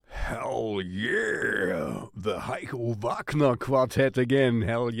Hell yeah! The Heiko Wagner Quartet again.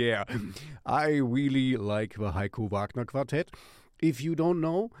 Hell yeah! I really like the Heiko Wagner Quartet. If you don't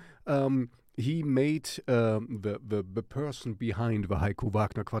know, he made the person behind the Heiko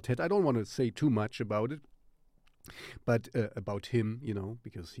Wagner Quartet. I don't want to say too much about it, but about him,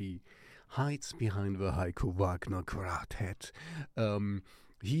 because he hides behind the Heiko Wagner Quartet.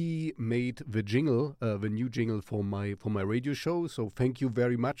 He made the jingle, the new jingle for my radio show. So thank you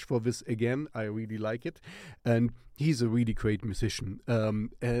very much for this again. I really like it, and he's a really great musician.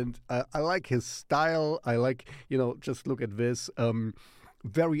 And I like his style. I like, just look at this.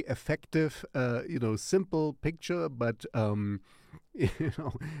 Very effective. Simple picture, but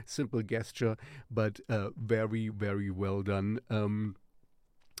simple gesture, but very, very well done.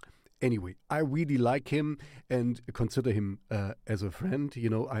 Anyway, I really like him and consider him as a friend.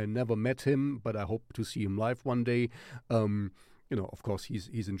 I never met him, but I hope to see him live one day. Of course,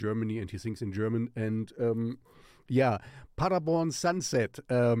 he's in Germany and he sings in German. And Paderborn Sunset.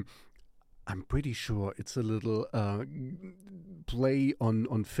 I'm pretty sure it's a little play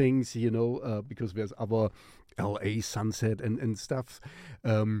on things, because there's other LA Sunset and stuff.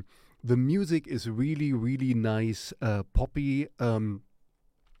 The music is really, really nice, poppy.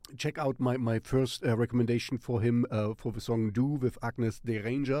 Check out my first recommendation for him for the song Do with Agnes de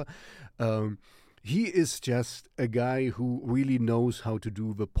Ranger. He is just a guy who really knows how to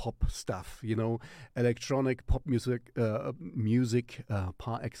do the pop stuff, electronic pop music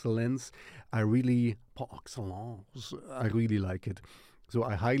par excellence. I really like it. So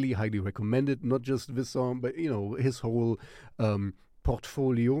I highly, highly recommend it. Not just this song, but, his whole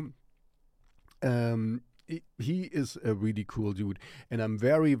portfolio. He is a really cool dude, and I'm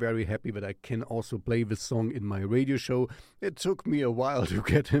very, very happy that I can also play this song in my radio show. It took me a while to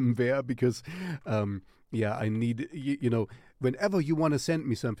get him there because, I need, whenever you want to send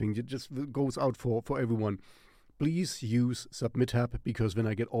me something, it just goes out for everyone. Please use SubmitHub, because when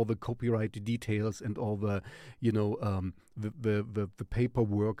I get all the copyright details and all the, the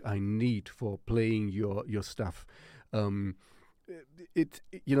paperwork I need for playing your stuff, in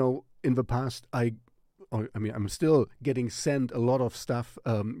the past I'm still getting sent a lot of stuff,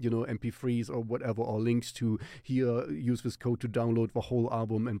 MP3s or whatever, or links to here, use this code to download the whole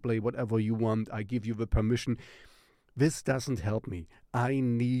album and play whatever you want. I give you the permission. This doesn't help me. I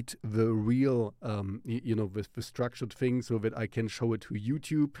need the real, the structured thing so that I can show it to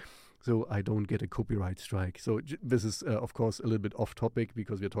YouTube, so I don't get a copyright strike. So this is, of course, a little bit off topic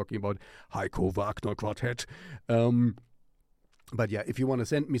because we're talking about Heiko Wagner Quartet. But yeah, if you want to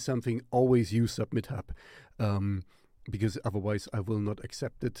send me something, always use SubmitHub, because otherwise I will not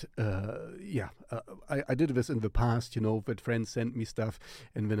accept it. I did this in the past, that friends sent me stuff,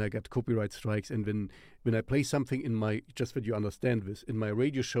 and when I got copyright strikes, and when I play something in my, just that you understand this, in my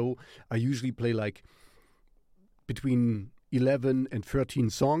radio show, I usually play like between 11 and 13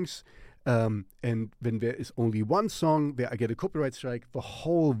 songs. And when there is only one song where I get a copyright strike, the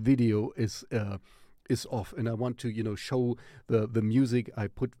whole video is off, and I want to show the music I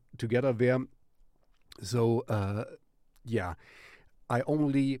put together there. So I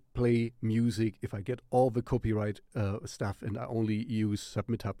only play music if I get all the copyright stuff, and I only use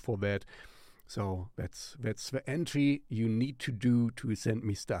SubmitHub for that. So that's the entry you need to do to send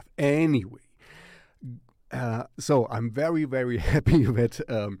me stuff. Anyway, so I'm very, very happy that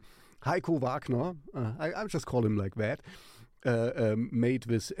Heiko Wagner, I just call him like that, made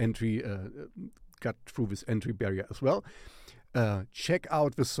this entry, got through this entry barrier as well. Check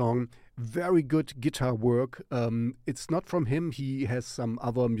out the song. Very good guitar work. It's not from him. He has some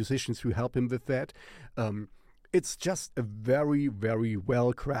other musicians who help him with that. It's just a very, very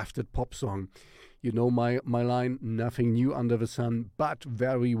well-crafted pop song. My line, nothing new under the sun, but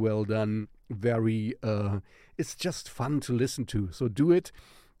very well done. Very, it's just fun to listen to. So do it.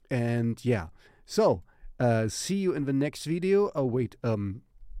 And so see you in the next video. Oh, wait,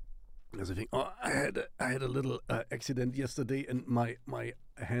 there's a thing. Oh, I had a little accident yesterday, and my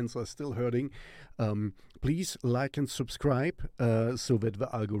hands are still hurting. Please like and subscribe so that the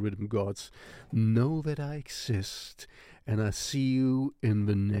algorithm gods know that I exist. And I see you in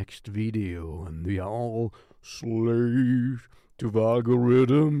the next video. And we are all slave to the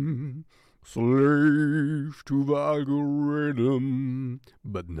algorithm. Slave to the algorithm.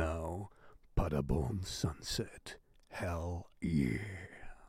 But now, Paderborn Sunset. Hell yeah.